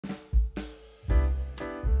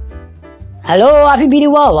Hello everybody,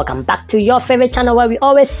 welcome back to your favorite channel where we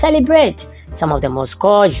always celebrate some of the most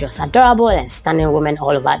gorgeous, adorable and stunning women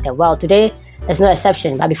all over the world. Today is no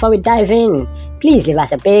exception, but before we dive in, please leave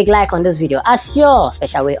us a big like on this video as your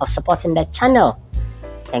special way of supporting the channel.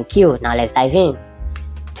 Thank you. Now let's dive in.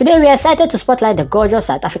 Today we are excited to spotlight the gorgeous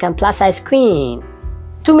South African plus size queen,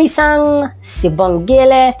 Tumisang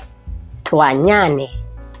Sibongile Twanyane.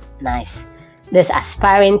 Nice. This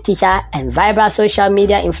aspiring teacher and vibrant social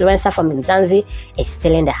media influencer from Mzansi is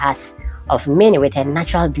stealing the hearts of many with her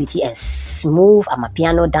natural beauty and smooth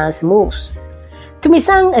amapiano dance moves.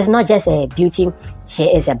 Tumisang is not just a beauty, she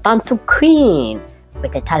is a Bantu queen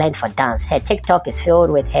with a talent for dance. Her TikTok is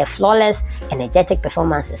filled with her flawless, energetic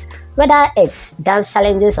performances. Whether it's dance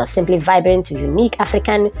challenges or simply vibing to unique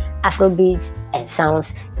African Afrobeats and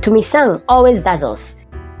sounds, Tumisang always dazzles,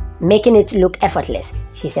 making it look effortless.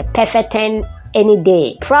 She's a perfect 10 any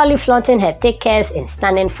day, proudly flaunting her thick curves in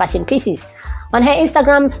stunning fashion pieces. On her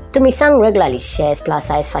Instagram, Tumisang regularly shares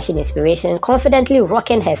plus-size fashion inspiration, confidently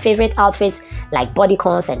rocking her favorite outfits like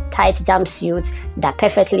bodycons and tight jumpsuits that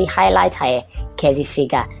perfectly highlight her curvy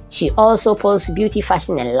figure. She also posts beauty,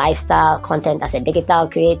 fashion and lifestyle content as a digital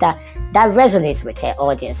creator that resonates with her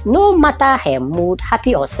audience. No matter her mood,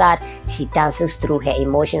 happy or sad, she dances through her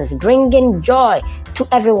emotions, bringing joy to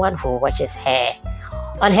everyone who watches her.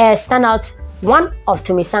 On her standout, one of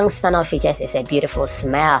Tumisang's standout features is a beautiful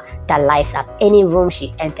smile that lights up any room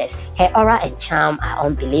she enters. Her aura and charm are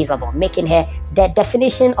unbelievable, making her the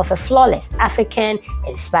definition of a flawless, African,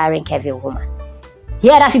 inspiring curvy woman.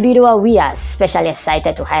 Here at Beauty World, we are especially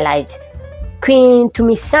excited to highlight Queen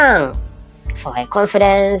Tumisang for her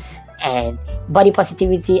confidence and body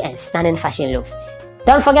positivity and stunning fashion looks.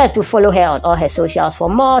 Don't forget to follow her on all her socials for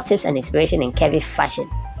more tips and inspiration in curvy fashion.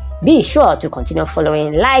 Be sure to continue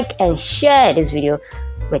following, like, and share this video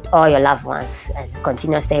with all your loved ones. And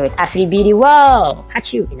continue staying with Beauty World.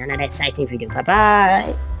 Catch you in another exciting video.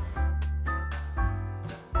 Bye-bye.